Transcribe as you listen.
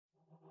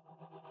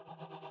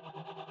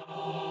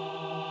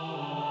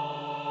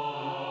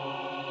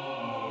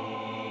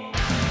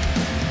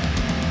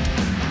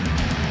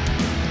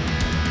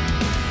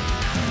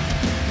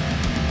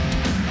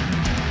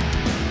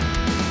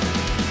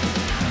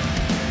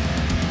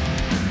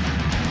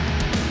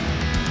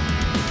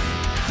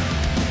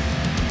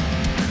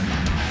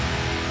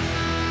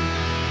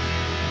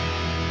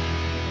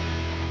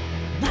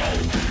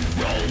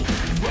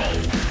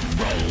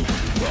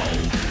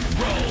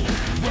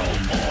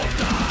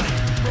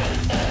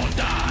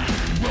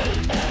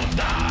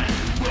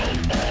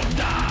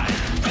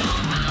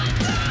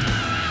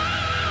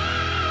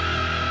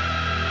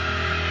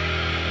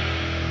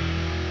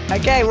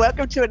Okay,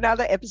 welcome to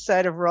another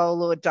episode of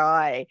Roll or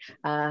Die.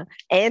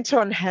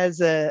 Anton has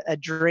a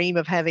dream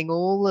of having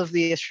all of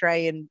the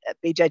Australian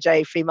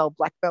BJJ female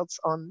black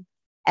belts on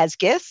as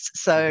guests.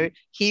 So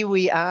here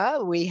we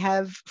are. We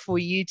have for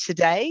you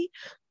today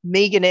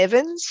Meagan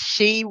Evans.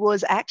 She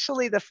was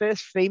actually the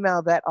first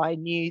female that I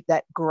knew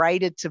that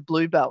graded to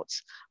blue belt.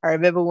 I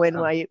remember when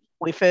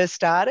we first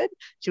started,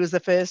 she was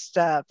the first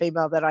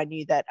female that I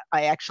knew that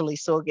I actually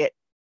saw get,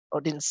 or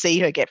didn't see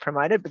her get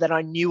promoted, but that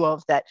I knew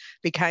of that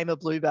became a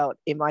blue belt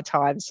in my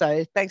time.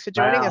 So thanks for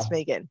joining us,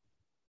 Meagan.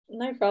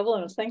 No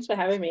problems. Thanks for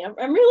having me.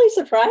 I'm really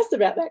surprised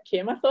about that,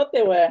 Kim. I thought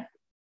there were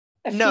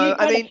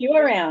a few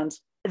around.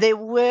 There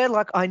were,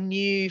 like, I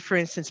knew, for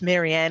instance,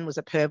 Marianne was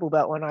a purple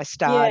belt when I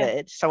started.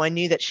 Yeah. So I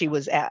knew that she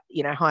was at,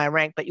 higher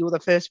rank, but you were the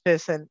first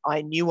person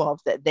I knew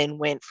of that then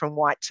went from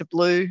white to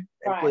blue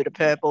and blue to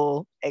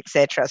purple,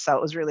 etc. So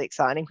it was really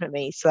exciting for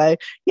me. So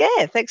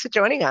yeah, thanks for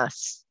joining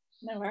us.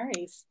 No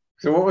worries.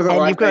 So what was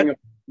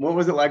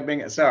it like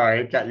being sorry,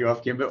 I cut you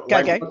off, Kim, but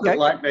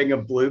like being a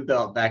blue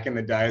belt back in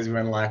the days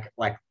when like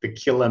the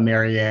killer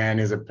Marianne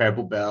is a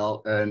purple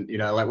belt, and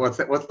what's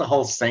the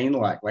whole scene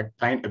like? Like,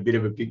 paint a bit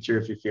of a picture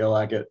if you feel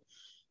like it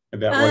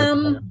about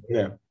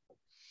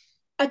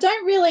I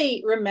don't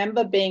really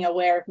remember being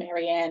aware of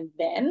Marianne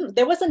then.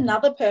 There was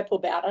another purple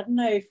belt. I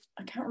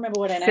can't remember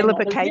what her name was.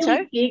 Philippa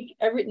Cato? Really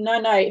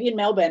in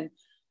Melbourne.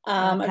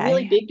 A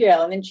really big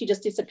girl, and then she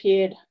just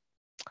disappeared.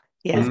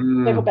 Yeah,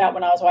 purple belt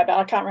when I was white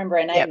belt. I can't remember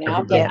her name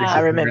now. But,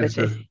 I remember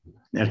too.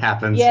 It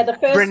happens. Yeah, the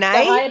first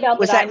Renee.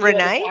 Was that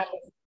Renee?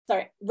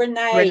 Sorry,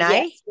 Renee.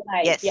 Renee.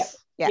 Yes. Renee.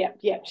 Yes.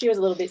 Yeah. She was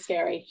a little bit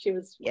scary. She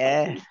was.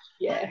 Yeah.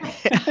 There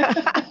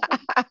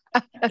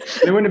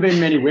wouldn't have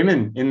been many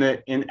women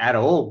at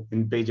all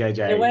in BJJ.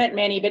 There weren't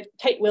many, but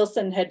Kate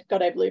Wilson had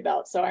got a blue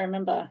belt, so I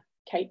remember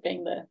Kate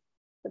being the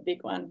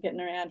big one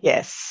getting around.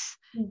 Yes.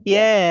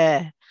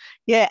 Yeah.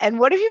 And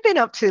what have you been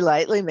up to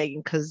lately,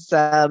 Meagan? Because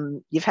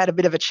you've had a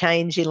bit of a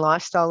change in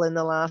lifestyle in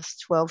the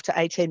last 12 to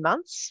 18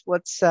 months.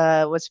 What's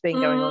been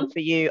going on for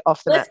you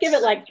off the mats? Let's give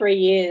it like 3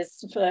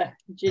 years for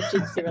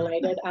jiu-jitsu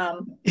related.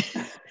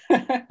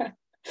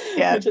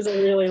 Which is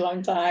a really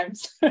long time.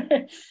 So,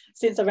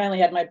 since I've only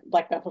had my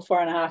black belt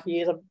for 4.5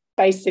 years, I've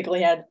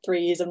basically had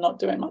 3 years of not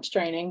doing much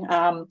training.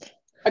 I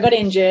got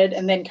injured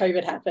and then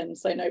COVID happened,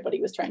 so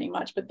nobody was training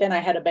much. But then I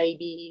had a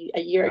baby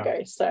a year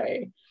ago, so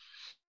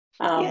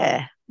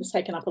it's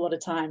taken up a lot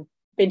of time.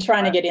 Been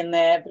trying to get in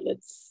there, but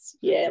it's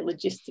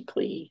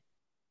logistically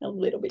a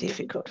little bit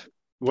difficult.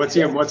 What's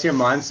your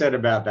mindset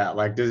about that?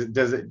 Like, do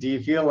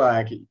you feel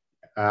like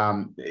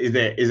is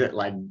it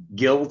like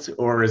guilt,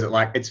 or is it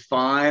like it's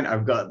fine,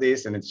 I've got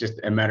this, and it's just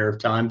a matter of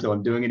time till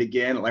I'm doing it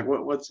again? Like,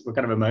 what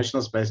kind of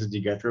emotional spaces do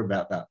you go through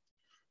about that?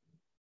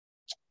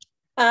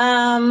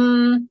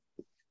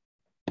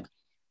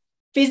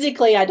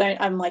 Physically,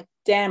 I'm like,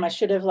 damn, I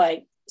should have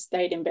like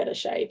stayed in better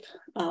shape.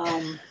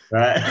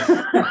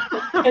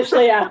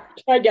 Especially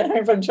after I get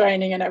home from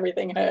training and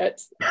everything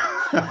hurts.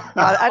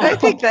 I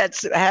don't think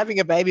that's having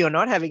a baby or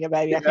not having a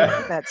baby. I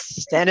think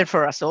that's standard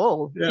for us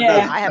all.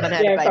 I haven't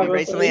had a baby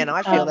recently, and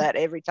I feel that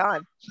every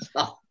time.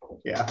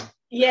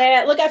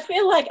 Yeah, look, I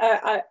feel like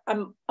I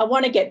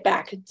want to get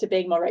back to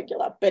being more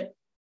regular, but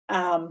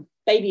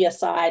baby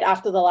aside,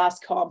 after the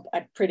last comp,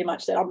 I pretty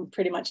much said I'm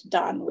pretty much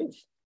done with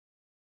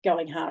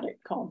going hard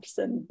at comps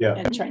and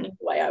training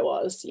the way I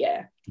was.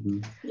 I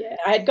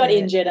had got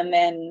injured and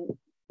then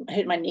I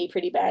hit my knee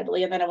pretty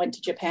badly, and then I went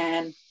to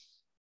Japan,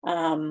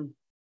 having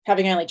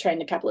only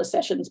trained a couple of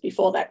sessions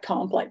before that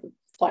comp. Like, the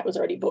flight was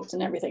already booked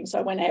and everything, so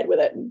I went ahead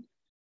with it and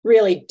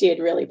did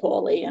really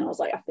poorly, and I was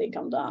like, I think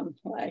I'm done.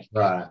 Like,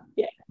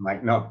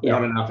 like not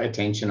enough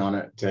attention on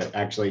it to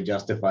actually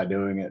justify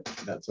doing it,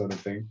 that sort of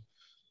thing.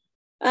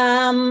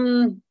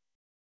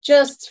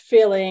 Just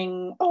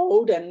feeling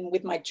old, and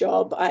with my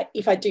job,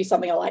 if I do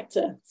something, I like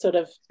to sort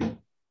of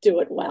do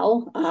it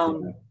well.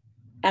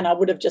 And I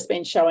would have just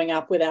been showing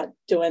up without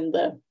doing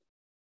the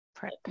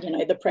prep,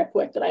 the prep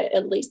work that I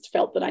at least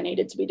felt that I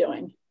needed to be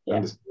doing.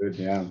 Understood.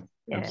 Yeah.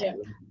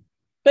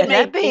 But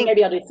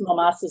maybe I'll do some more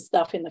masters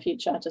stuff in the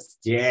future. Welcome to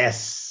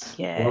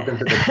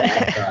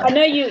the I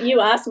know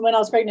you asked me when I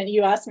was pregnant.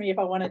 You asked me if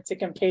I wanted to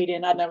compete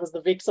in, I don't know, it was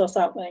the VIX or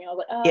something. I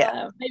was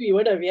like, maybe you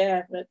would have,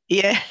 but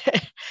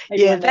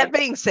That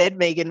being said,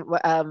 Meagan,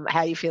 how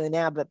are you feeling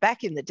now? But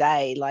back in the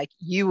day, like,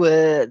 you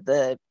were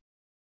the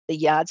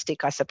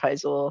yardstick, I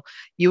suppose, or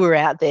you were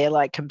out there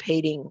like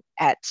competing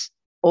at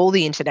all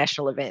the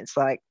international events.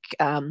 Like,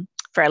 for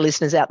our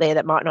listeners out there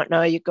that might not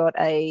know, you got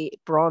a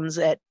bronze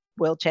at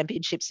World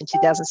Championships in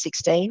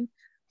 2016.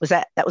 Was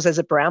that was as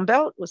a brown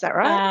belt? Was that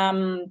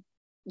right?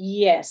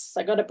 Yes,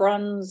 I got a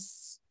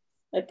bronze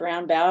at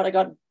brown belt. I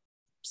got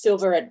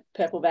silver at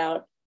purple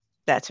belt.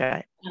 That's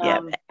right.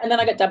 And then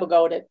I got double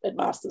gold at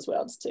Masters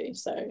Worlds too.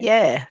 So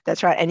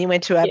that's right. And you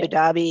went to Abu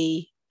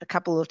Dhabi a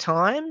couple of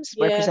times,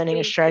 representing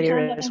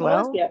Australia as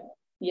well.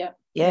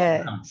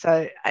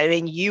 So I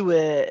mean, you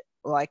were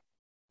like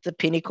the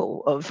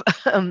pinnacle of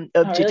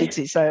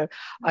jiu-jitsu. Really? So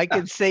I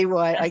can see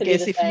why. I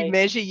guess if you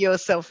measure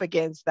yourself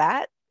against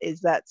that,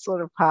 is that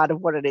sort of part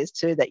of what it is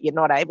too, that you're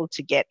not able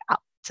to get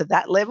up to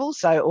that level?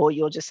 So, or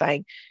you're just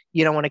saying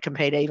you don't want to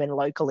compete even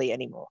locally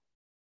anymore?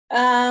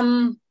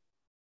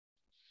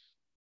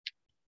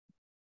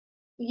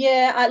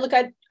 Yeah,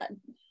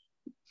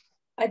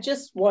 I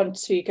just want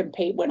to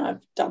compete when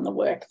I've done the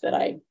work that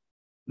I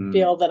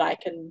feel that I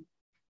can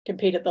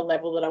compete at the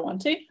level that I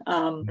want to,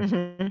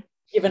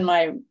 given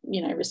my,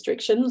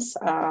 restrictions.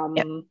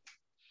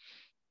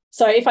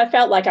 So if I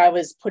felt like I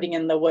was putting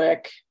in the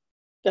work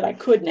that I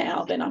could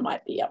now, then I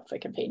might be up for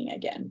competing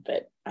again.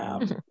 But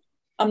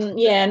I'm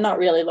not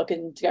really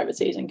looking to go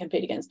overseas and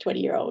compete against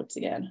 20-year-olds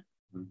again.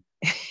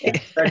 Yeah.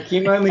 So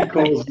Kim only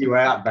calls you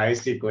out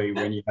basically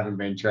when you haven't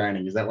been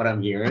training. Is that what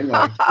I'm hearing?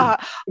 Like,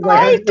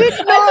 I did that's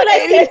what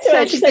I said to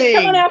her. She said,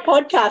 "Come on our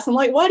podcast." I'm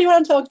like, "Why do you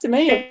want to talk to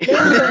me?"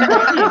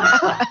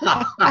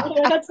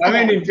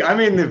 I'm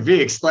in the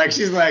VIX. Like,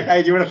 she's like,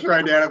 "Hey, do you want to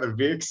throw down at the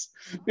VIX?"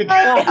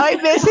 I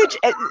message.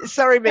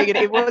 Sorry, Meagan,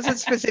 it wasn't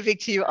specific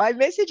to you. I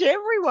message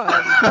everyone.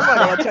 Come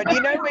on,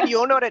 Anton. When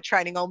you're not at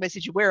training, I'll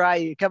message you. Where are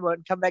you? Come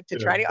on, come back to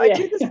training. I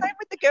do the same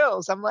with the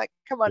girls. I'm like,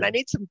 come on, I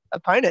need some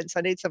opponents.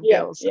 I need some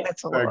girls. So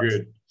that's all. So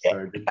good.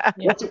 So good.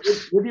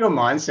 With your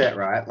mindset,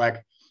 right?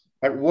 Like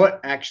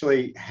what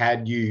actually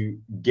had you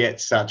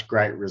get such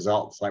great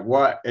results? Like,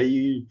 have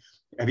you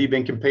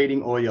been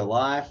competing all your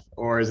life,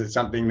 or is it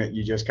something that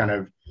you just kind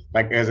of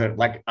I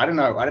don't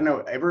know.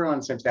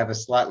 Everyone seems to have a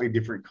slightly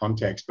different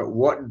context, but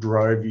what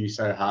drove you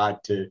so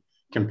hard to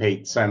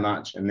compete so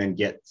much and then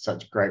get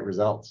such great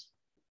results?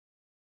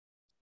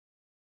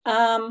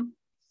 I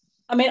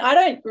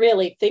don't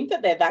really think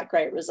that they're that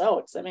great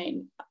results.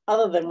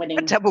 Other than winning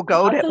a double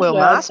gold at World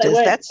Masters,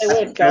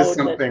 there's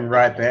something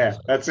right there.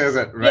 That says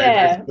it, right?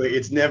 Yeah. Basically,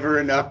 it's never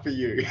enough for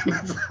you.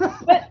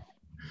 But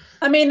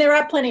there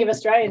are plenty of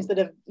Australians that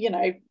have,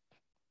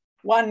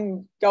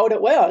 won gold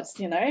at Worlds,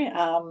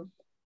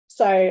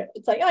 so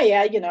it's like, oh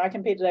yeah, I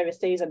competed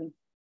overseas and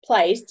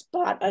placed,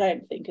 but I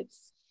don't think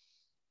it's,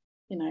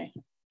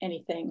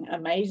 anything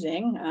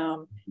amazing.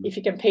 If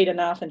you compete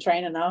enough and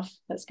train enough,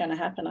 that's going to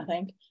happen, I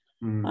think.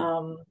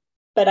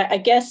 But I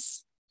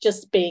guess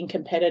just being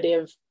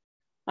competitive,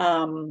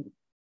 I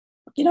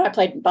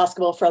played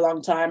basketball for a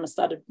long time. I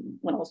started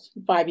when I was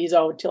 5 years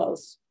old till I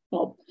was,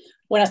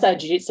 when I started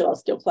jiu-jitsu, I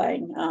was still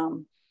playing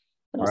when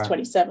I was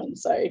 27.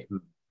 So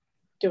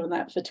doing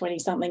that for 20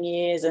 something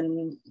years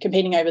and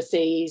competing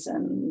overseas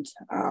and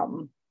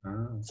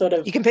sort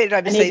of. You competed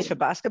overseas for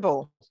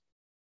basketball?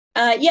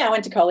 I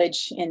went to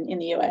college in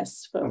the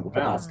US for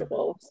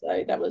basketball.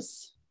 So that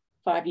was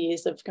 5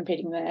 years of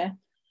competing there.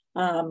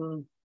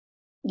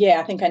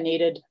 I think I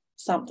needed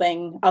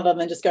something other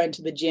than just going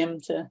to the gym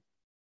to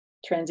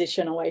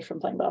transition away from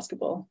playing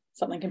basketball,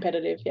 something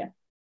competitive. Yeah.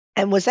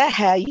 And was that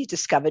how you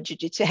discovered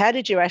jiu-jitsu? How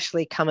did you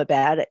actually come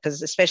about it?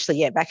 Because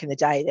especially, back in the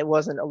day, there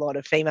wasn't a lot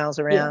of females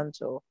around.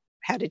 Or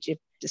how did you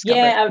discover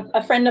it?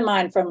 A friend of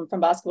mine from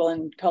basketball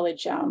in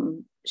college,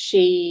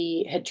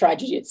 she had tried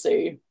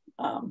jiu-jitsu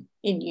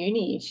in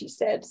uni, she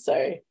said.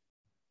 So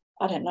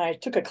I don't know,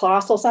 took a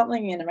class or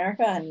something in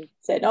America and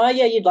said, oh,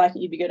 yeah, you'd like it,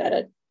 you'd be good at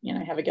it,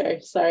 have a go.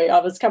 So I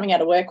was coming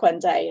out of work one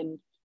day and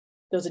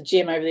there was a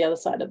gym over the other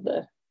side of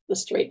the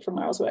street from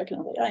where I was working.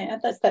 I was like, oh yeah,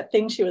 that's that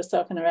thing she was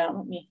talking about.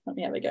 Let me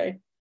have a go.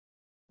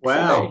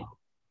 Wow.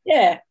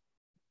 So,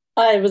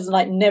 I was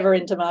never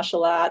into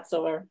martial arts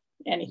or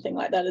anything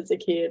like that as a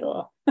kid,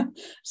 or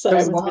so it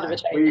was a bit of a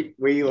change.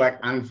 Were you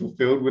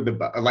unfulfilled with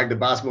the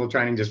basketball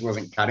training just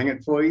wasn't cutting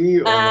it for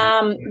you?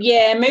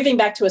 Moving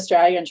back to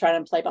Australia and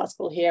trying to play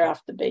basketball here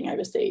after being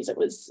overseas, it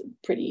was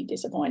pretty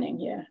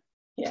disappointing. Yeah.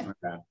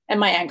 Okay. And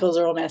my ankles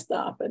are all messed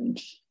up and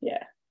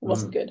it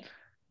wasn't good.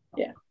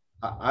 Yeah.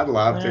 I'd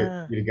love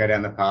you to go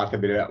down the path a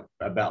bit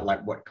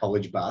about what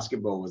college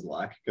basketball was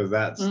like, because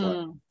that's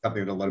something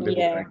that a lot of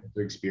people don't get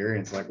to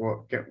experience.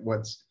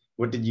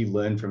 What did you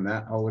learn from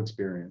that whole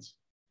experience?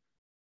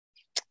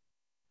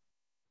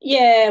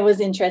 Yeah, it was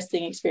an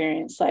interesting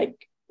experience. So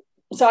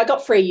I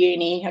got free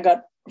uni, I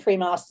got a free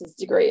master's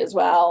degree as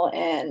well,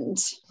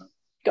 and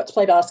got to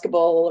play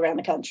basketball all around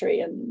the country,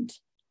 and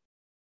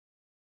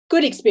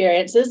good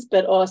experiences,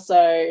 but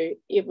also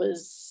it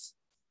was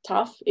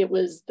tough. It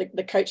was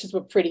the coaches were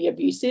pretty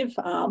abusive.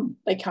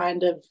 They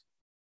kind of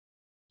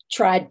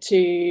tried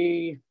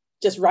to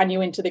just run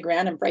you into the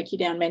ground and break you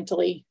down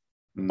mentally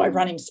by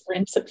running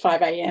sprints at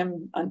 5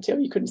 a.m. until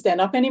you couldn't stand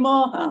up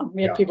anymore.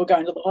 We had people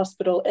going to the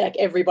hospital.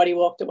 Everybody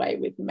walked away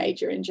with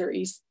major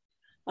injuries.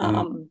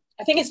 I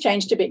think it's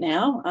changed a bit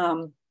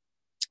now.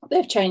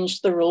 They've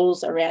changed the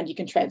rules around you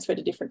can transfer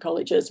to different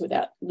colleges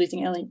without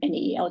losing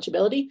any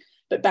eligibility.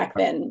 But back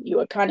then you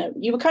were kind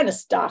of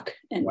stuck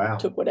and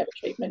took whatever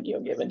treatment you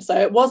were given. So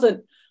it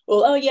wasn't,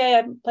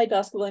 I played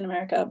basketball in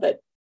America,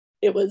 but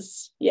it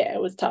was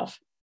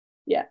tough.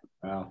 Yeah.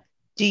 Wow.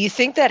 Do you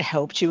think that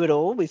helped you at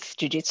all with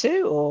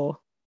jiu-jitsu, or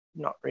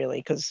not really?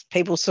 Because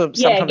people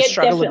sometimes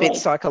struggle a bit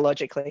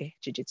psychologically,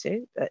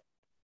 jiu-jitsu. But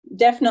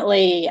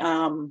definitely,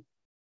 when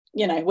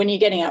you're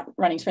getting up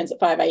running sprints at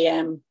 5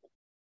 a.m.,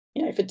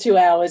 for 2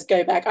 hours,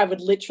 go back. I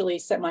would literally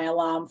set my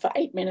alarm for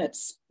 8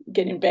 minutes,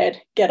 get in bed,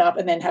 get up,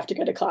 and then have to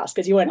go to class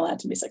because you weren't allowed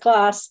to miss a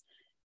class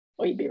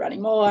or you'd be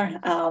running more.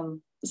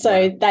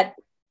 So that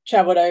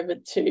traveled over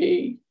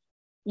to,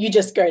 you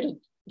just go to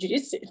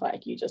jiu-jitsu,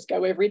 like you just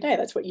go every day.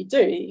 That's what you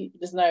do.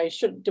 There's no,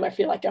 do I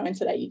feel like going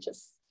today? You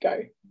just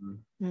go.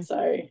 Mm-hmm.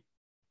 So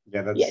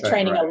that's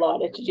training a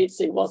lot at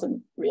jiu-jitsu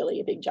wasn't really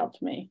a big jump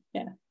for me.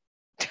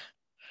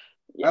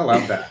 I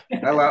love that.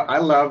 I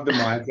love the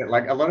mindset.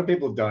 Like, a lot of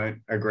people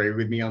don't agree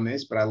with me on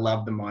this, but I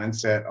love the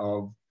mindset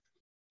of,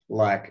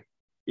 like,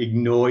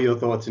 ignore your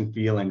thoughts and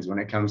feelings when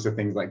it comes to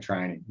things like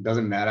training. It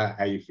doesn't matter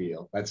how you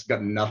feel. That's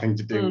got nothing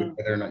to do with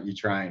whether or not you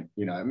train.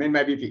 You know, I mean,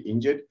 maybe if you're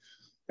injured,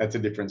 that's a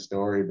different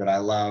story, but I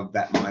love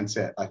that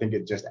mindset. I think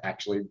it just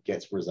actually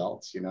gets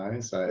results, you know?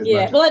 So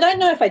well, I don't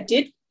know if I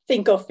did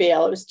think or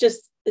feel. It's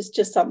just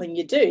something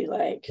you do.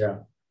 Like,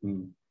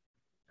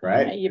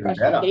 Great. You brush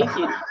your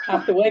teeth,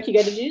 after work you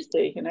go to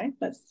jiu-jitsu, you know?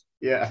 That's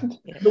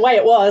the way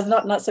it was,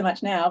 not so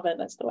much now, but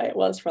that's the way it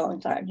was for a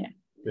long time.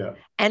 Yeah.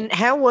 And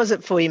how was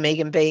it for you,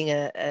 Meagan, being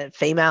a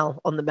female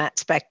on the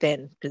mats back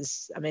then?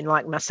 Because, I mean,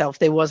 like myself,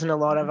 there wasn't a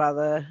lot of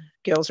other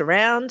girls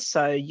around,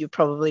 so you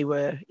probably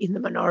were in the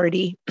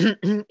minority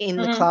in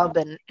the club.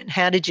 And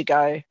how did you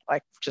go,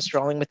 like, just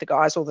rolling with the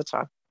guys all the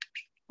time?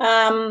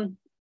 I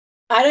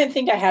don't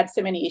think I had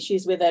so many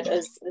issues with it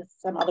as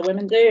some other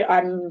women do.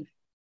 I'm,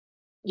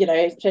 you know,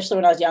 especially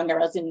when I was younger,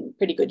 I was in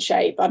pretty good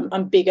shape.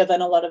 I'm bigger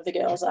than a lot of the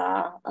girls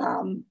are.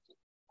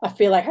 I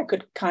feel like I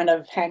could kind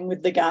of hang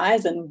with the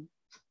guys and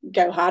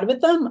go hard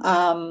with them.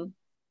 And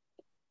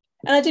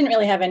I didn't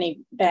really have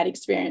any bad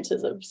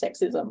experiences of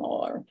sexism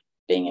or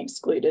being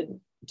excluded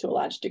to a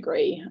large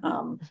degree.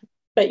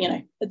 But, you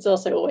know, it's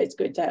also always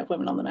good to have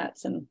women on the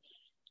mats and,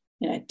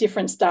 you know,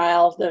 different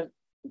styles. The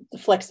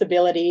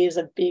flexibility is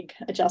a big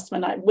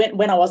adjustment.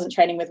 When I wasn't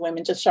training with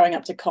women, just showing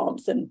up to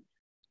comps and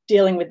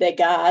dealing with their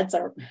guards.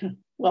 I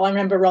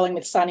remember rolling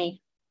with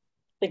Sunny.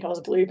 I think I was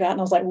a blue belt,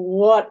 and I was like,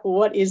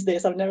 what is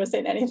this? I've never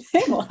seen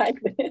anything like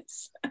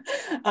this.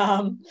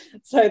 So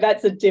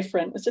it's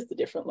just a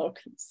different look.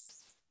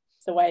 It's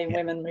the way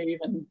women move,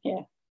 and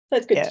so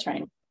it's good to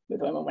train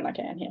with women when I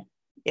can.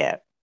 Yeah.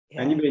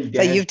 And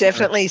so you've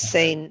definitely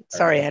seen,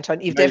 sorry, Anton,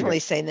 you've definitely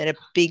seen then a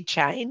big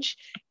change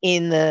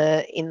in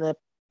the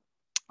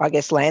I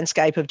guess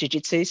landscape of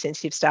jiu-jitsu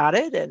since you've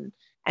started,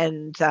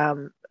 and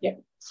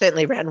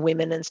certainly around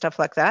women and stuff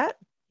like that.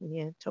 Can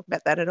you talk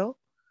about that at all?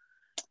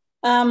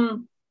 I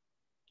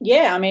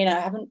mean,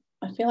 I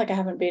feel like I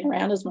haven't been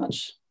around as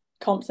much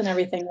comps and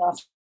everything the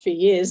last few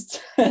years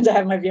to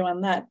have my view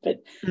on that.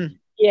 But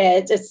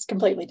it's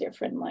completely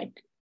different.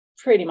 Like,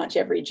 pretty much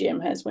every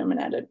gym has women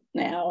at it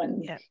now.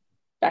 And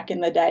back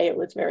in the day, it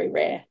was very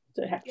rare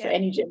to have for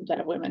any gym to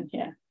have women.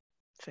 Yeah.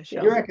 For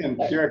sure. Do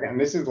you reckon,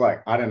 this is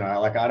like, I don't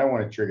know, like, I don't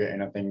want to trigger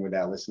anything with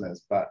our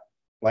listeners, but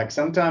like,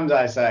 sometimes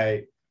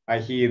I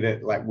hear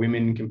that, like,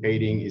 women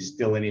competing is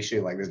still an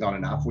issue. Like, there's not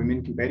enough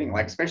women competing,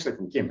 like, especially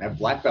from Kim at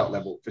black belt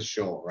level for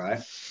sure, right?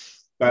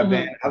 But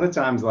then other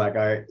times, like,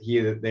 I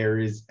hear that there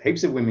is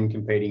heaps of women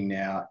competing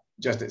now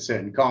just at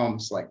certain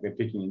comps, like they're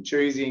picking and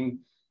choosing.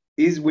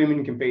 Is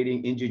women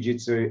competing in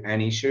jiu-jitsu an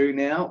issue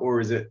now,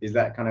 or is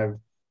that kind of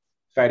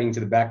fading to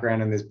the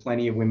background and there's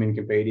plenty of women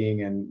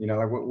competing? And, you know,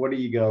 like, what are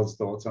you girls'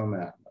 thoughts on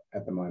that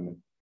at the moment?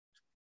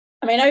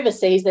 I mean,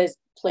 overseas, there's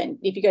plenty.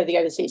 If you go to the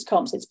overseas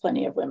comps, there's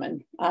plenty of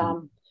women.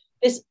 I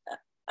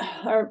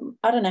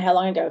don't know how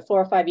long ago, 4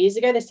 or 5 years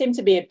ago, there seemed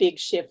to be a big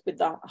shift with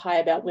the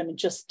high belt women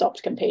just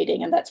stopped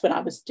competing, and that's when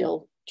I was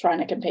still trying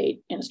to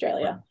compete in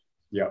Australia.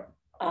 Yeah.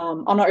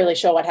 I'm not really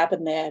sure what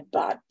happened there,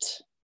 but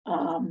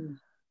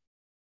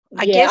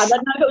I guess I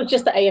don't know if it was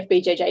just the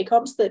AFBJJ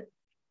comps that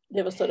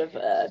there was sort of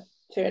a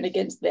turn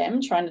against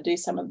them, trying to do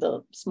some of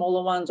the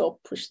smaller ones or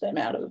push them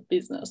out of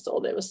business,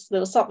 or there was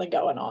something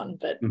going on.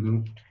 But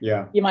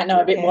you might know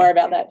a bit more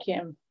about that,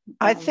 Kim.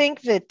 I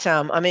think that,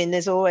 I mean,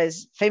 there's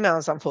always,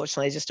 females,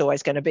 unfortunately, just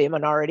always going to be a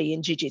minority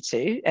in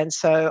jiu-jitsu. And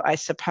so I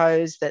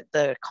suppose that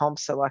the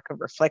comps are like a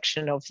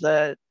reflection of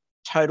the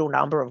total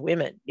number of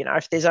women. You know,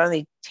 if there's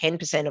only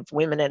 10% of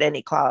women at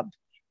any club,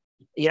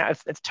 you know,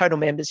 if total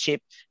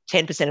membership,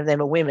 10% of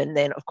them are women,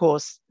 then, of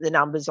course, the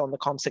numbers on the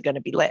comps are going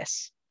to be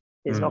less.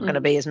 There's not going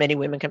to be as many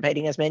women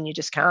competing as men. You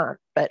just can't.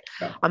 But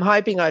I'm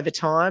hoping over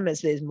time, as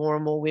there's more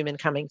and more women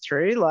coming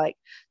through, like,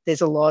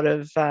 there's a lot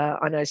of,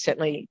 I know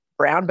certainly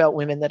brown belt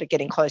women that are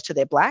getting close to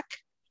their black.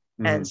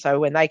 And so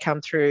when they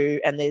come through,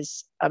 and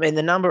there's, I mean,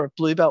 the number of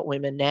blue belt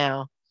women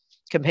now,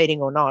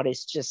 competing or not,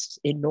 is just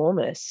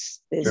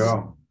enormous. There's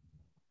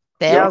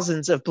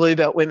thousands of blue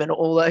belt women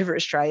all over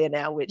Australia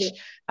now, which,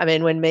 I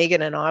mean, when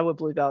Meagan and I were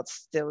blue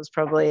belts, there was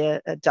probably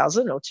a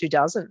dozen or 2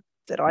 dozen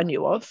that I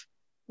knew of.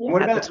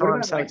 What about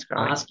like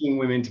asking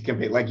women to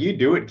compete? Like, you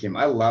do it, Kim.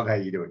 I love how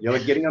you do it. You're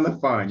like getting on the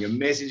phone, you're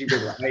messaging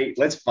people, like, hey,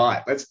 let's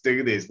fight, let's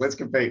do this, let's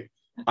compete.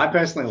 I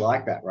personally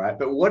like that, right?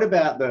 But what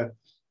about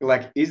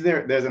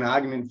there's an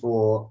argument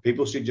for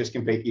people should just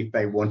compete if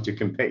they want to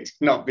compete,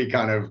 not be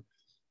kind of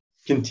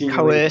continually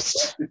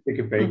coerced to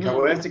compete.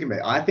 Coerced to compete.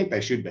 I think they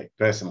should be,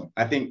 personally.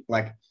 I think,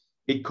 like,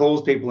 it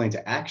calls people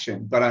into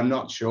action, but I'm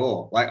not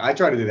sure. Like, I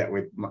try to do that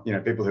with, you know,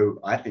 people who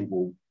I think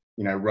will,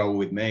 you know, roll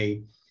with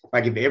me.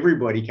 Like, if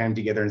everybody came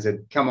together and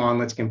said, come on,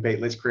 let's compete,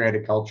 let's create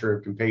a culture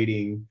of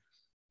competing,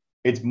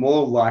 it's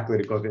more likely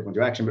to cause people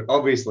into action. But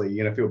obviously,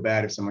 you're going to feel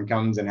bad if someone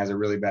comes and has a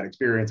really bad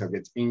experience or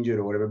gets injured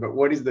or whatever. But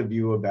what is the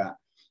view about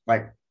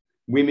like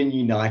women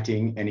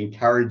uniting and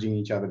encouraging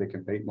each other to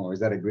compete more? Is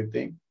that a good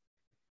thing?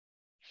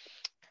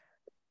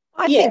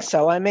 I think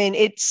so. I mean,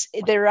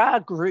 there are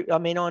groups. I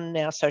mean, on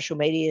our social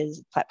media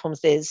platforms,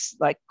 there's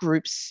like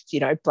groups, you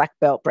know, black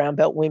belt, brown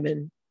belt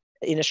women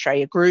in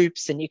Australia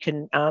groups, and you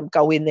can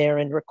go in there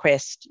and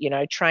request, you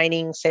know,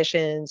 training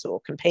sessions or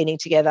competing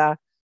together.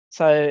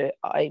 So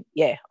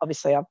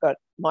obviously I've got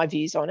my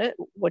views on it.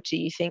 What do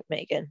you think,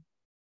 Meagan?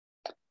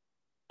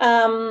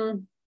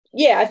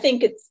 I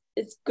think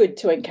it's good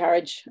to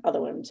encourage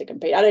other women to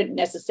compete. I don't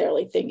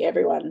necessarily think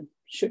everyone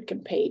should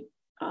compete.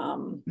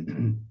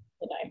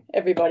 You know,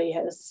 everybody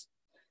has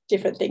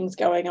different things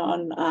going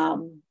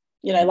on.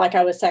 You know, like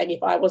I was saying,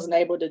 if I wasn't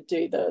able to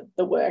do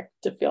the work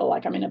to feel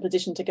like I'm in a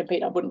position to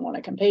compete, I wouldn't want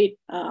to compete.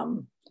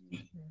 And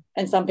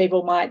some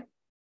people might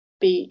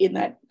be in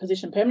that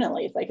position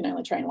permanently if they can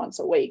only train once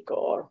a week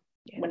or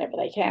whenever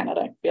they can. I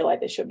don't feel like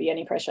there should be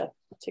any pressure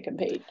to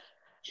compete.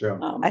 Sure.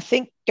 I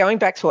think going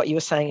back to what you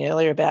were saying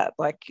earlier about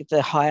like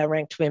the higher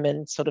ranked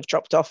women sort of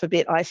dropped off a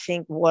bit, I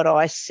think what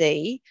I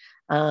see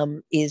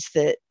is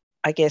that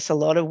I guess a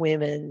lot of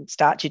women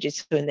start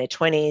jiu-jitsu in their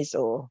 20s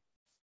or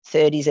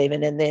 30s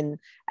even, and then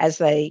as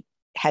they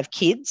have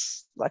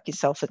kids like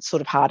yourself, it's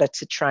sort of harder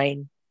to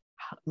train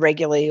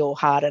regularly or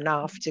hard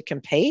enough to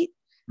compete.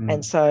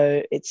 And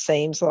so it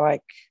seems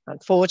like,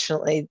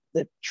 unfortunately,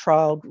 the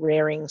child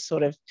rearing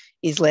sort of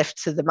is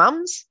left to the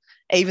mums,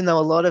 even though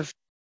a lot of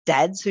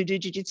dads who do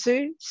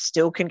jiu-jitsu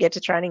still can get to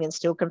training and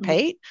still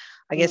compete.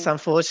 I guess,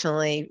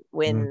 unfortunately,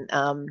 when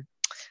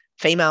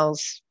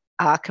females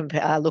are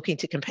looking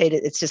to compete,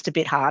 it's just a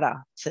bit harder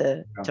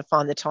to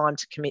find the time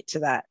to commit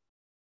to that,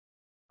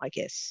 I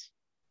guess.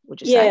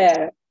 Would you say?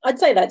 Yeah, I'd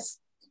say that's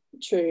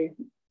true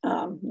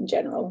in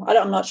general.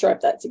 I'm not sure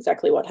if that's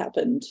exactly what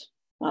happened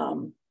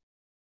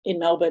in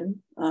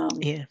Melbourne.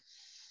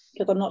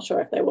 Because I'm not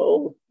sure if they were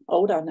all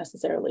older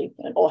necessarily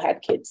or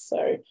had kids.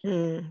 So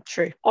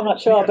true. I'm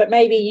not sure, but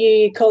maybe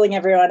you calling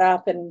everyone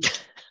up and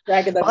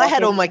dragging them. I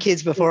had all my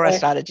kids before I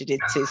started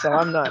jiu-jitsu, so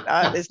I'm not.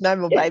 There's no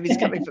more babies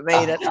coming for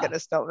me. That's going to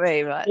stop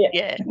me. But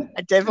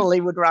I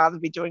definitely would rather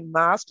be doing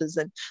masters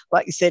than,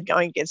 like you said,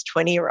 going against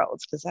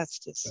 20-year-olds, because that's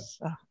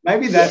just.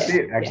 Maybe that's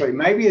it. Actually,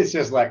 maybe it's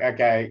just like,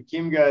 okay,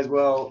 Kim goes,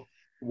 well,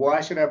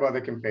 why should I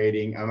bother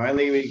competing? I'm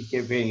only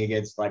competing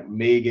against like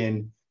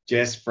Meagan,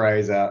 Jess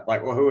Fraser,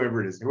 like, or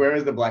whoever it is, whoever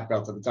is the black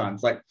belts at the time.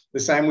 It's like the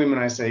same women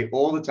I see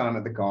all the time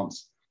at the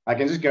comps. I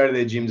can just go to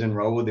their gyms and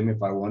roll with them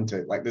if I want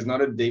to. Like, there's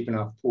not a deep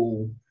enough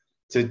pool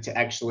to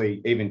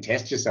actually even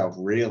test yourself,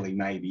 really,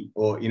 maybe,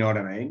 or you know what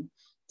I mean?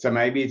 So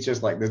maybe it's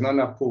just like there's not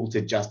enough pool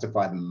to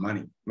justify the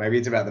money. Maybe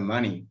it's about the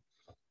money,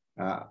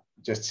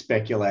 just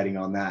speculating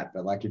on that.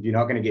 But like, if you're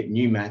not going to get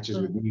new matches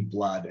with new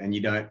blood and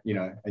you don't, you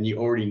know, and you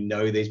already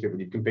know these people,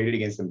 you've competed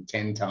against them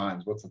 10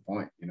 times, what's the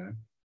point, you know?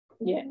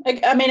 Yeah,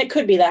 I mean, it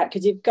could be that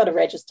because you've got to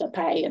register,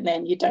 pay, and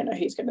then you don't know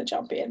who's going to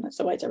jump in. That's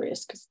always a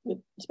risk,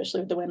 especially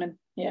with the women.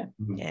 Yeah.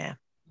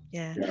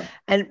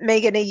 And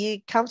Meagan, are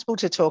you comfortable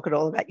to talk at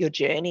all about your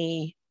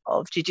journey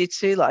of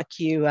jiu-jitsu? Like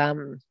you,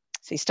 so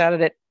you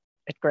started at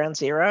ground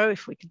zero,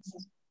 if we could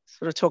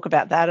sort of talk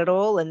about that at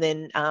all, and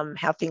then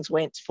how things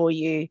went for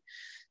you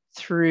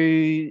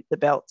through the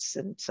belts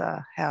and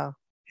how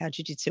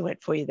jiu-jitsu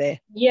went for you there.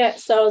 Yeah,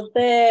 so I was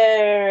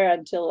there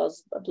until I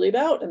was a blue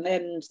belt and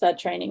then started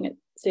training at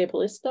Sia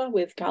Paulista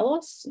with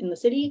Carlos in the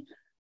city.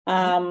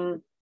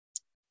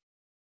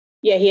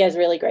 He has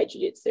really great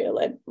jiu-jitsu.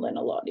 I learn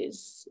a lot.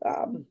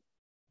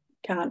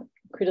 Can't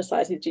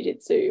criticize his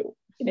jiu-jitsu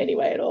in any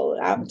way at all.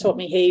 Taught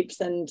me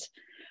heaps, and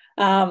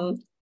I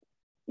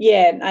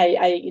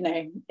you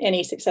know,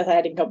 any success I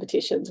had in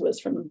competitions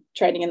was from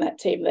training in that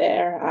team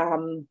there.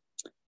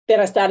 Then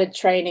I started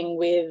training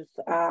with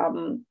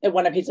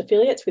one of his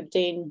affiliates, with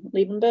Dean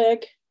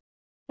Liebenberg,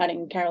 out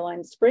in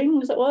Caroline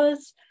Springs it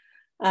was.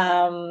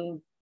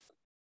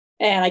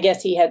 And I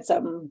guess he had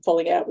some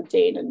falling out with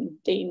Dean,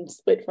 and Dean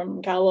split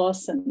from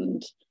Carlos.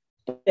 And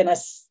then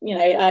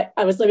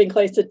I was living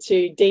closer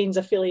to Dean's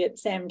affiliate,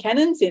 Sam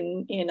Cannons,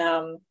 in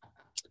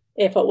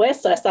Airport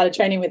West. So I started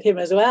training with him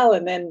as well.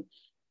 And then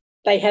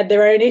they had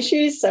their own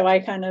issues. So I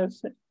kind of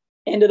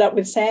ended up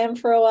with Sam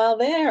for a while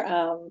there.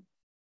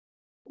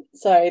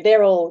 So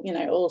they're all, you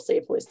know, all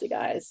Sia Paulista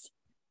guys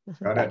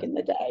back in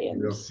the day,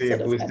 and real sort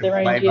of had their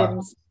own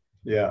gyms.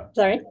 Yeah.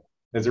 Sorry?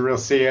 There's a real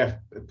Sia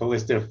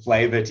Paulista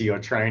flavour to your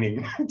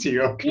training, to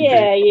your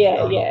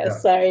Yeah.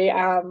 So,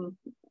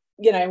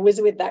 you know, was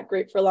with that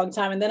group for a long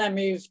time, and then I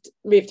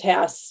moved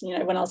house. You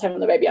know, when I was having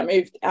the baby, I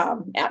moved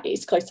out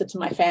east, closer to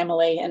my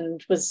family,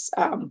 and was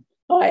I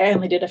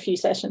only did a few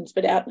sessions,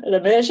 but out at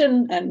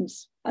immersion, and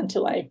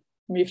until I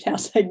moved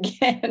house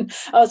again.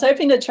 I was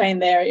hoping to train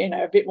there, you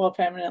know, a bit more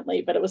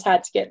permanently, but it was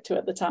hard to get to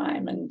at the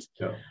time. And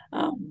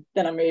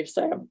then I moved.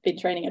 So I've been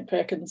training at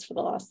Perkins for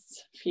the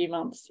last few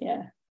months.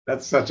 Yeah.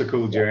 That's such a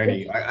cool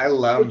journey. I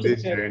love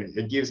this journey.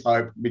 It gives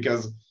hope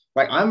because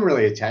like I'm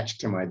really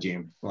attached to my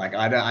gym. Like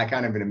I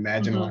can't even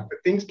imagine but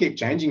things keep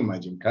changing in my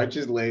gym.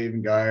 Coaches leave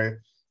and go.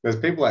 There's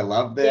people I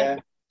love there,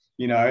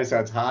 you know, so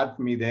it's hard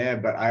for me there.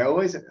 But I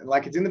always,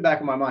 like, it's in the back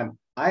of my mind,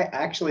 I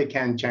actually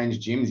can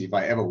change gyms if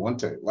I ever want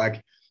to.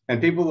 Like,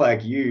 and people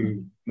like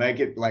you make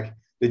it like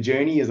the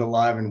journey is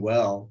alive and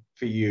well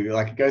for you.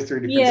 Like, it goes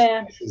through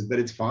different spaces, but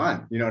it's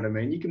fine. You know what I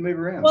mean? You can move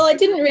around. Well, I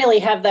didn't really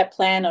have that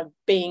plan of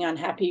being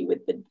unhappy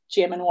with the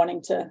gym and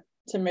wanting to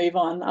move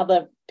on.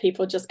 Other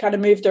people just kind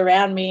of moved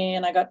around me,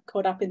 and I got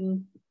caught up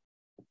in,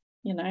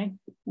 you know,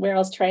 where I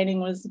was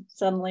training was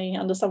suddenly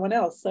under someone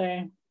else.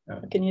 So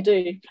what can you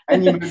do?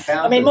 And you moved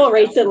out. I mean, more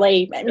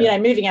recently, you know,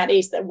 moving out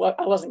east, I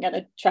wasn't going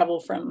to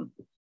travel from,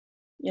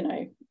 you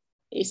know,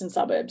 eastern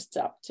suburbs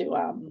up to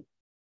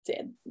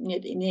near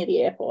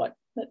the airport.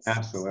 That's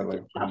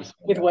absolutely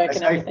with work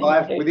and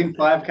everything. Within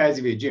 5 Ks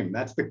of your gym,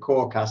 that's the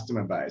core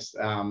customer base.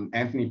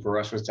 Anthony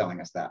Farosh was telling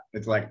us that.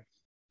 It's like,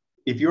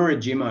 if you're a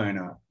gym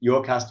owner,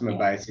 your customer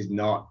base is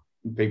not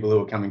people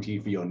who are coming to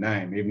you for your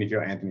name, even if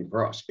you're Anthony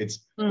Farosh.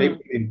 It's people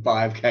in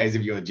 5 Ks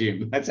of your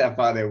gym. That's how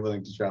far they're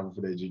willing to travel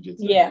for their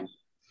jiu-jitsu.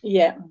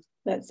 Yeah,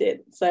 that's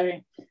it. So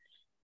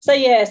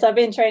I've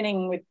been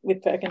training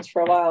with Perkins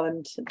for a while,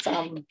 and it's,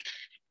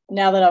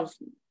 now that I've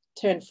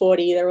turned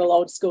 40, they're all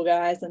old school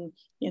guys, and,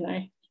 you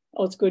know,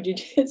 old school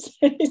jiu-jitsu.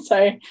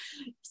 So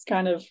it's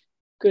kind of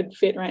good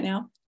fit right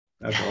now.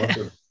 That's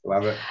awesome.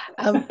 Love it.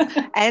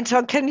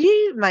 Anton, can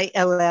you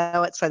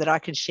allow it so that I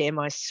can share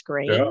my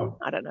screen? Sure.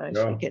 I don't know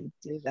if we can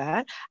do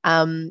that.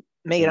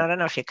 Meagan, I don't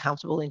know if you're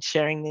comfortable in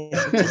sharing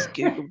this. I've just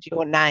Googled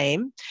your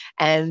name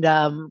and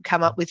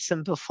come up with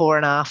some before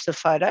and after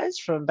photos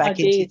from back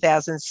in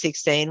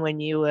 2016 when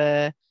you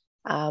were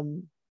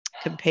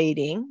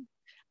competing.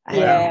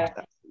 Yeah.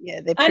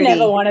 They're pretty... I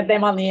never wanted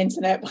them on the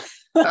internet.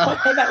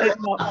 That was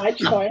not my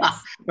choice.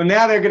 Well,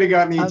 now they're going to go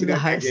on the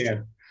internet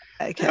again.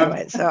 Okay,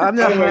 wait. So I'm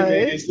the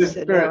host. Just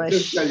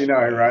so you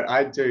know, right?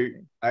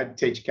 I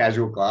teach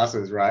casual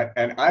classes, right?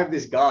 And I have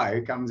this guy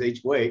who comes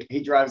each week.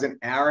 He drives an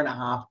hour and a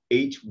half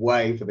each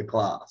way for the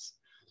class.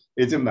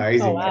 It's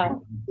amazing. Oh, wow.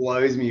 It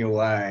blows me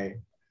away.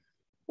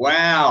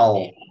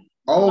 Wow.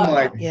 Oh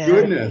my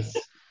goodness.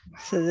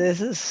 So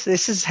this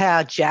is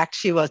how jacked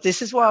she was.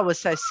 This is why I was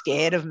so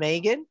scared of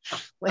Meagan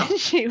when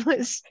she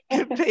was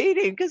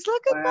competing. Because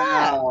look at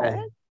that.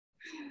 Man.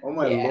 Oh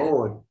my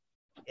Lord.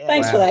 Yeah.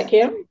 Thanks for that,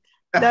 Kim.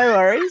 No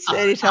worries.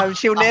 Anytime.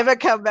 She'll never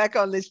come back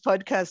on this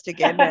podcast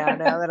again now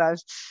that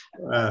I've...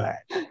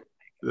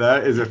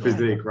 that is a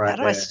physique right there.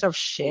 How do I stop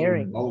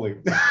sharing? Holy.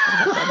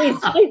 Please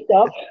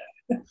stop.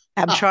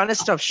 I'm trying to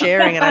stop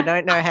sharing and I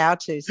don't know how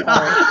to.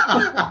 Sorry.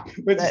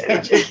 We just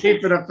have to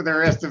keep it up for the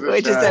rest of it.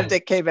 We just have to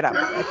keep it up.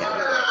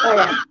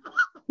 Okay.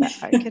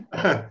 So take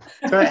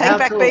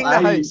back being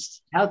the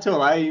host. How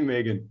tall are you,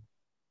 Meagan?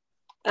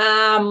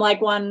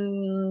 Like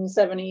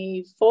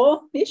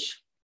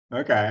 174-ish.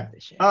 Okay.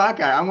 Oh,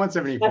 okay. I'm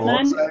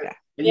 174. So,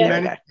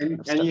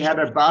 and you had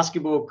a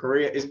basketball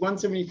career. Is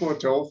 174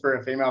 tall for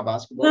a female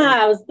basketball? No,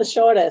 I was the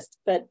shortest,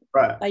 but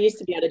I used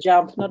to be able to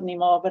jump. Not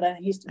anymore, but I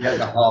used to be able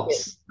to the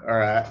hops. All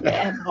right.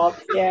 Yeah,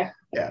 hops, yeah.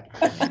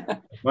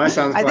 My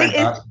son's playing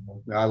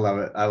basketball. I love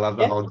it. I love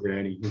the whole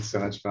journey. It's so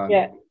much fun.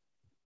 Yeah.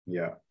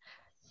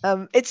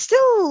 It's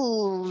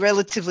still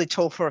relatively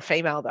tall for a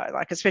female though,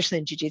 like especially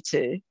in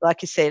jiu-jitsu.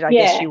 Like you said, I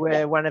guess you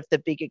were one of the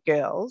bigger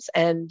girls.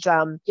 And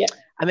I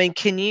mean,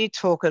 can you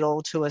talk at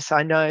all to us?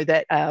 I know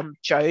that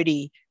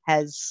Jody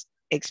has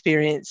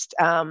experienced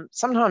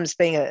sometimes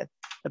being a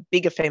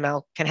bigger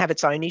female can have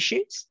its own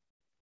issues.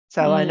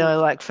 So I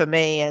know, like for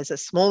me as a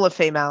smaller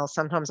female,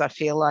 sometimes I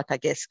feel like I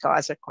guess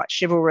guys are quite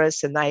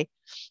chivalrous and they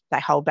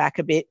hold back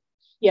a bit.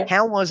 Yeah.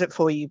 How was it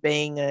for you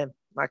being a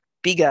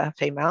bigger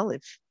female,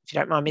 if you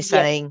don't mind me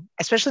saying,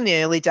 especially in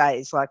the early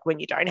days, like when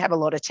you don't have a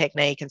lot of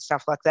technique and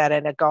stuff like that,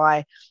 and a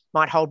guy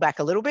might hold back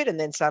a little bit and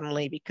then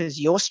suddenly because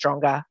you're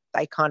stronger,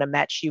 they kind of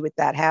match you with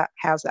that.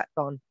 How's that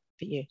gone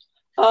for you?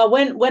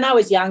 When I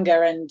was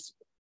younger and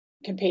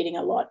competing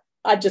a lot,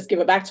 I'd just give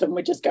it back to them.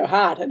 We'd just go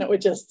hard and it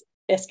would just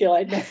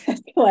escalate,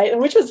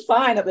 which was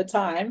fine at the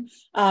time.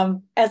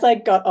 As I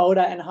got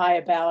older and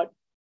higher belt,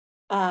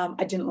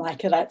 I didn't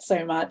like that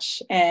so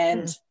much.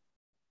 And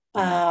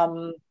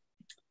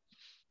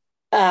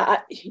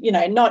you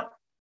know, not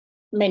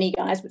many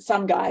guys, but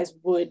some guys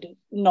would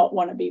not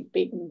want to be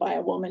beaten by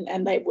a woman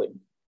and they would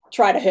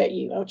try to hurt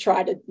you or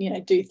try to, you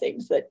know, do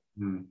things that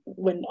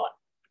were not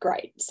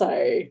great.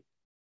 So,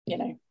 you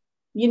know,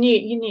 you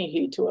knew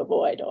who to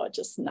avoid or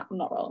just, no, I'm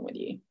not rolling with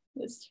you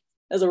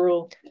as a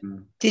rule.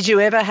 Did you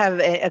ever have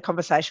a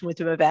conversation with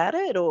them about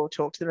it or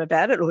talk to them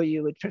about it, or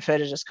you would prefer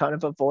to just kind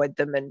of avoid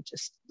them and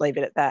just leave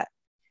it at that?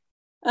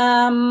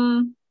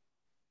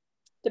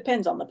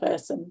 Depends on the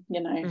person,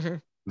 you know.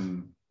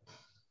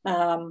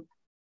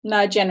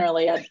 No,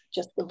 generally I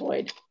just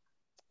avoid.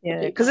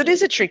 Yeah, because it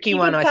is a tricky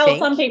one, I think.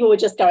 Some people were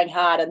just going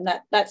hard and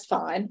that's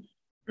fine.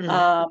 You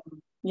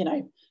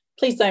know,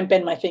 please don't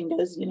bend my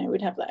fingers, you know,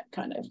 we'd have that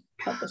kind of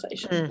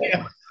conversation.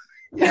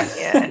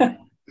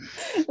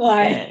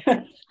 Like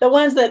the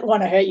ones that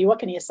want to hurt you, what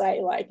can you say?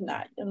 Like, no,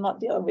 I'm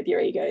not dealing with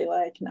your ego.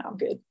 Like, no, I'm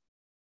good.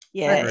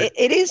 Yeah,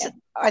 it is.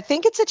 I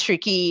think it's a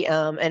tricky,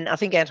 and I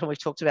think, Anton, we've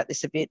talked about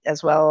this a bit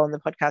as well on the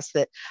podcast,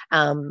 that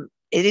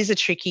it is a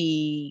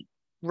tricky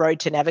road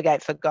to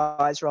navigate for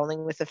guys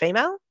rolling with a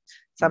female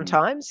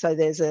sometimes. So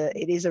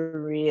it is a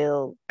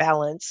real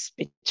balance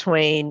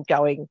between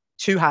going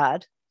too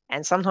hard,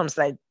 and sometimes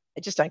they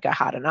just don't go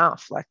hard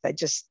enough. Like they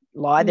just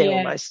lie there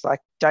almost,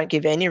 like don't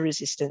give any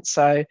resistance.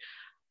 So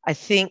I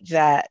think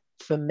that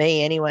for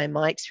me anyway, in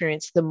my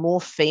experience, the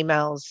more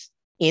females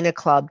in a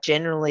club,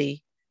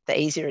 generally the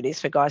easier it is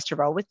for guys to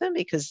roll with them,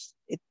 because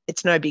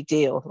it's no big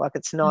deal. Like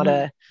it's not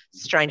a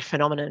strange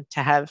phenomenon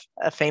to have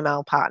a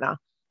female partner.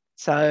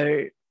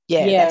 So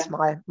that's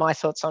my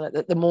thoughts on it,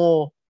 that the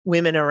more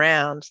women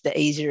around, the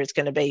easier it's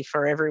going to be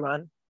for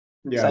everyone.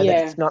 So that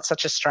it's not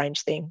such a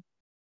strange thing.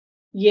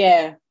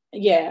 Yeah.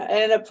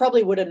 And it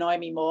probably would annoy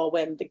me more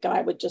when the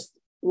guy would just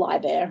lie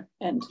there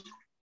and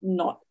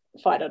not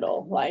fight at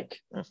all. Like,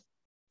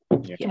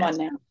 come on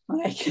now.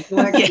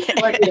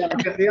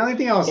 The only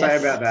thing I'll say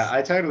about that,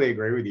 I totally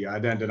agree with you. I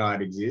don't deny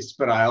it exists,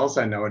 but I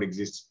also know it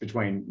exists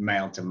between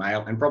male to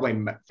male and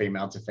probably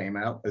female to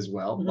female as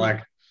well. Mm-hmm.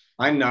 Like,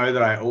 I know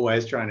that I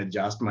always try and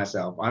adjust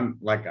myself. I'm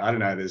like, I don't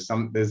know, there's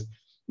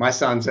my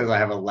son says I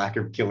have a lack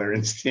of killer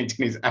instinct,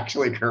 and he's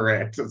actually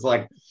correct. It's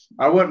like,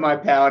 I want my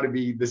power to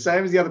be the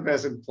same as the other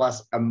person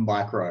plus a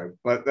micro,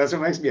 but that's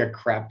what makes me a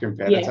crap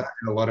competitor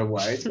in a lot of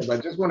ways, because I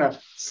just want to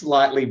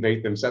slightly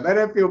beat them so they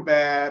don't feel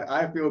bad,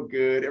 I feel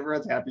good,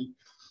 everyone's happy,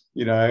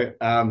 you know.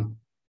 And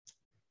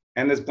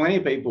there's plenty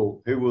of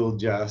people who will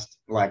just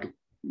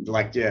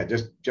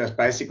just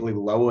basically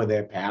lower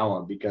their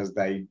power because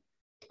I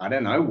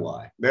don't know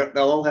why. They'll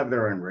all have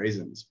their own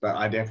reasons, but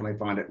I definitely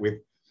find it with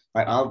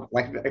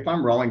if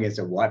I'm rolling against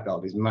a white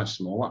belt who's much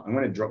smaller, I'm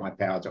going to drop my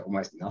power to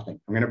almost nothing.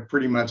 I'm going to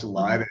pretty much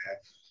lie there,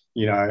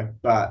 you know.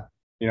 But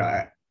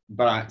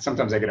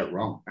sometimes I get it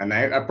wrong, and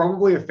they are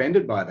probably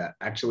offended by that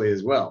actually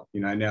as well.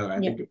 You know, now that I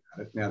think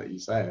about it, now that you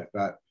say it,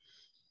 but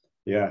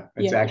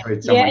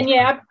actually trying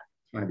to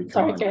be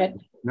sorry, go ahead.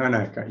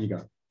 No, you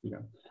go.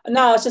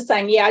 No, I was just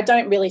saying, I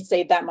don't really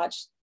see that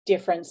much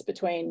difference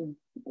between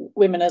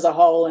women as a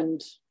whole,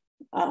 and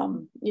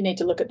you need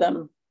to look at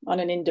them on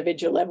an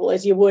individual level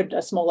as you would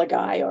a smaller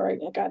guy or a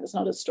guy that's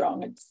not as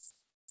strong. It's,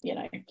 you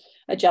know,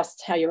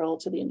 adjust how you roll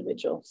to the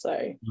individual.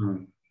 So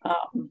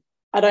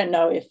I don't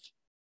know if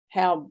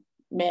how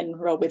men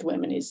roll with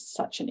women is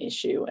such an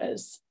issue,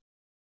 as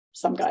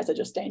some guys are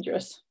just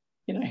dangerous,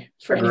 you know,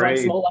 for anyone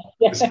smaller.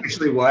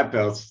 Especially white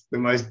belts, the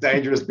most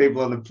dangerous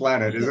people on the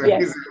planet, is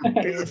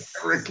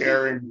a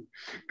recurring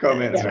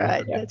comment.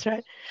 That's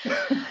right.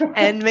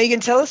 And Meagan,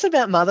 tell us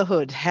about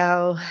motherhood.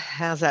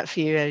 How's that for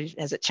you?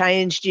 Has it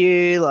changed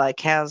you? Like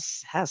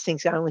how's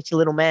things going with your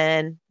little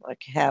man?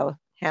 Like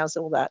how's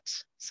all that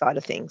side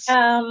of things?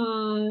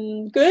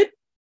 Good.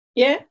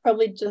 Yeah,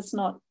 probably just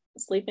not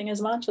sleeping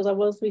as much as I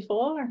was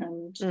before.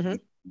 And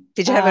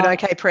did you have an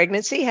okay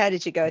pregnancy? How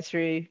did you go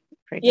through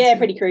pregnancy? Yeah,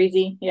 pretty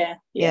crazy. Yeah.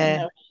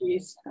 No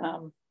issues.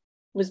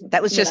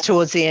 That was just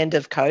towards the end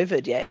of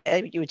COVID, you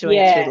were doing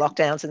it through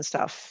lockdowns and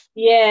stuff.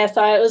 Yeah,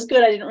 so it was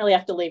good. I didn't really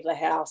have to leave the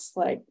house,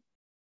 like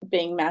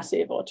being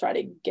massive, or try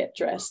to get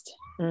dressed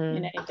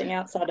in anything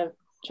outside of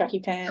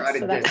tracky pants. Try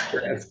to get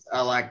dressed.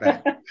 I like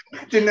that.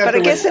 Didn't have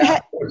to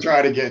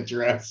try to get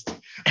dressed.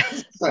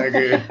 So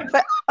good.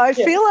 But I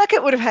feel like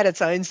it would have had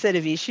its own set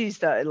of issues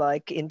though,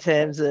 like in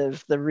terms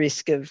of the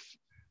risk of,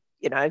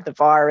 you know, the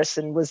virus.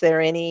 And was there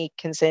any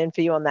concern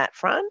for you on that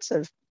front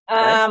of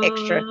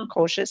extra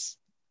cautious?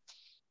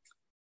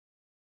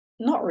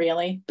 Not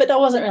really, but I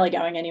wasn't really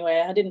going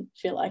anywhere. I didn't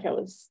feel like I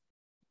was,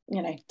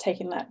 you know,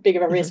 taking that big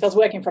of a risk. I was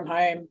working from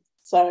home.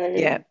 So,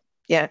 you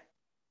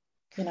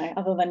know,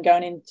 other than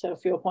going into a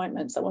few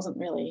appointments, I wasn't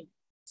really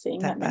seeing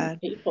that many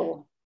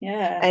people.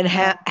 Yeah. And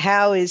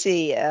how is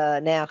he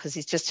now? Because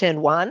he's just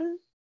turned 1.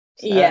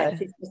 So,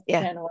 he's just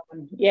turned 1.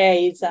 Yeah,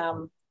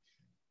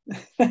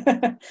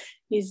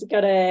 he's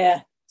got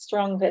a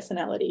strong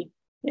personality.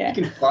 Yeah.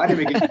 You can fight him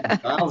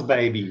against Charles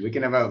baby. We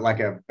can have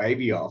a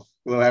baby off.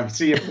 We'll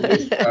see a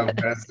police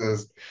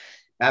versus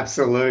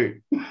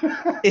absolute.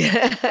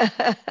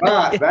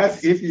 But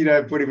that's if you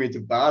don't put him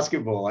into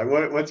basketball. Like,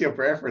 what's your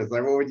preference?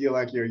 Like, what would you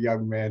like your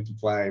young man to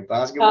play?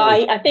 Basketball?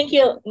 I think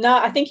he'll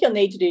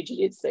need to do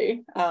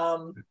jiu-jitsu.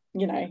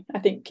 You know, I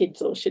think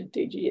kids all should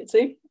do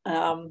jiu-jitsu.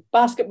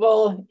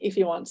 Basketball, if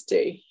he wants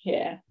to.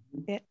 Yeah.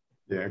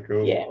 Yeah,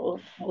 cool. Yeah,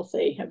 we'll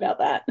see about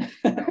that.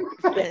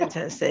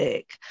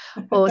 Fantastic.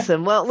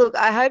 Awesome. Well, look,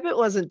 I hope it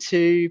wasn't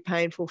too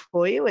painful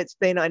for you. I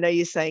know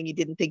you're saying you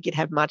didn't think you'd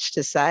have much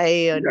to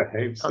say on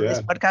this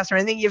podcast or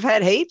anything. You've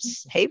had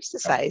heaps to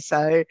say.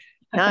 So,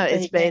 no,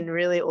 it's been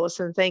really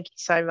awesome. Thank you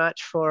so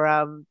much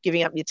for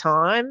giving up your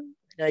time.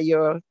 I know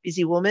you're a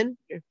busy woman,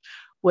 you're a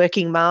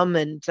working mum,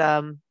 and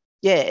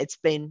it's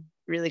been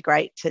really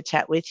great to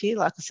chat with you.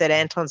 Like I said,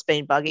 Anton's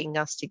been bugging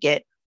us to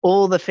get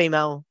all the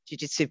female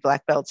jiu-jitsu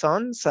black belts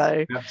on.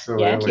 So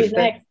absolutely. Who's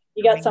next?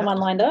 You got someone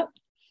lined up?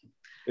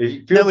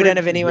 No, we don't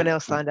have anyone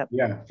else lined up.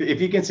 Yeah,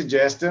 if you can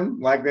suggest them,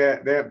 like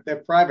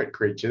they're private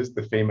creatures,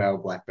 the female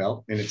black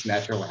belt in its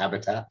natural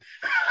habitat.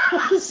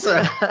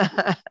 so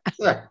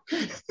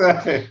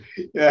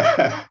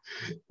yeah,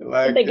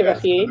 like, think of a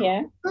few,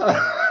 yeah.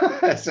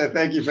 So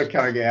thank you for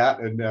coming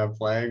out and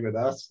playing with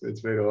us.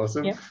 It's been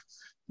awesome.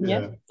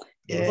 Yeah.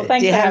 Well,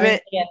 thanks. Do you have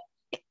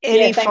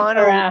any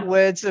final for,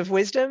 words of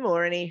wisdom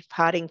or any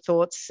parting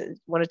thoughts you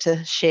wanted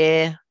to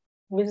share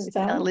with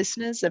our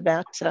listeners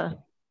about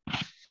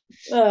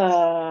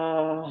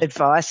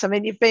advice? I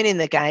mean, you've been in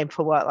the game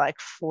for what, like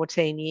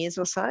 14 years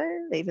or so,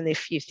 even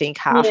if you think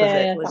half of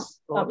it was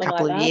a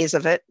couple of years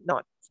of it,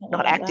 not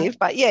active,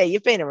 but yeah,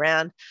 you've been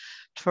around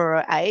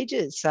for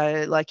ages.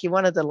 So like you're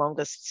one of the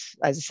longest,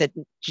 as I said,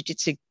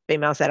 jiu-jitsu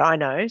females that I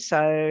know.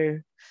 So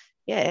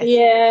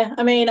yeah.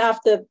 I mean,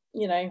 after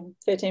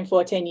 13,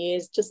 14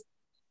 years, just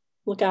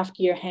look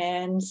after your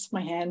hands.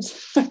 My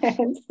hands. You're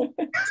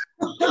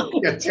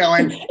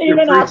telling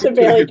even after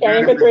barely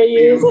training for 3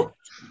 years.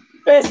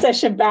 First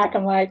session back,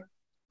 I'm like,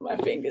 my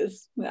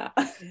fingers, nah.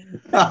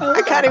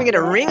 I can't even get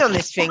a ring on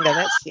this finger.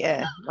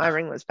 My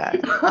ring was bad.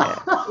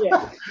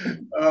 Yeah.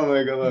 Oh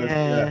my God.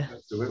 Yeah,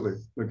 absolutely.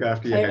 Look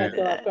after your hands.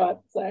 I've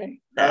got, so.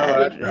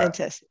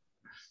 Fantastic.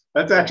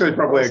 That's actually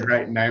probably a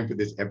great name for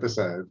this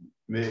episode.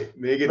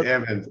 Meagan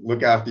Evans,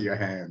 look after your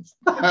hands.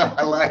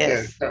 I like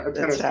it.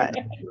 That's right.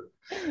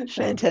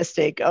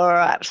 Fantastic. All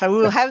right. So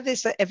we'll have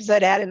this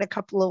episode out in a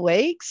couple of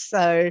weeks.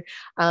 So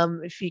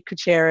if you could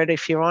share it,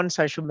 if you're on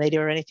social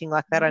media or anything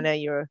like that, I know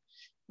you're,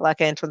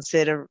 like Anton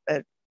said,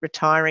 a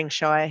retiring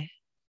shy,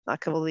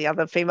 like all the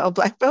other female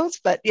black belts,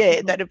 but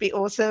yeah, that'd be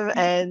awesome.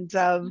 And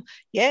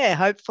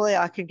hopefully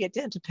I can get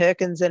down to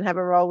Perkins and have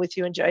a roll with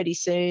you and Jody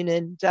soon.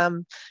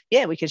 And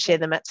we can share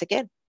the mats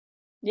again.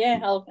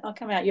 Yeah, I'll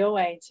come out your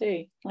way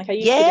too. Like I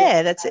used to.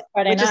 Yeah, that's it.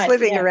 We're just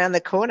living around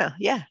the corner.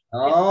 Yeah.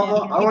 Oh,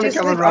 I want to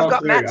come and roll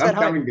too. I'm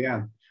coming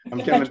down.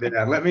 I'm coming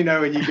down. Let me know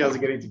when you girls are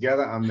getting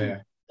together. I'm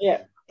there.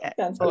 Yeah.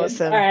 Sounds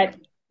awesome. Good. All right.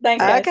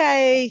 Thanks, guys.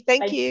 Okay.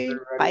 Thank you.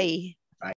 Bye.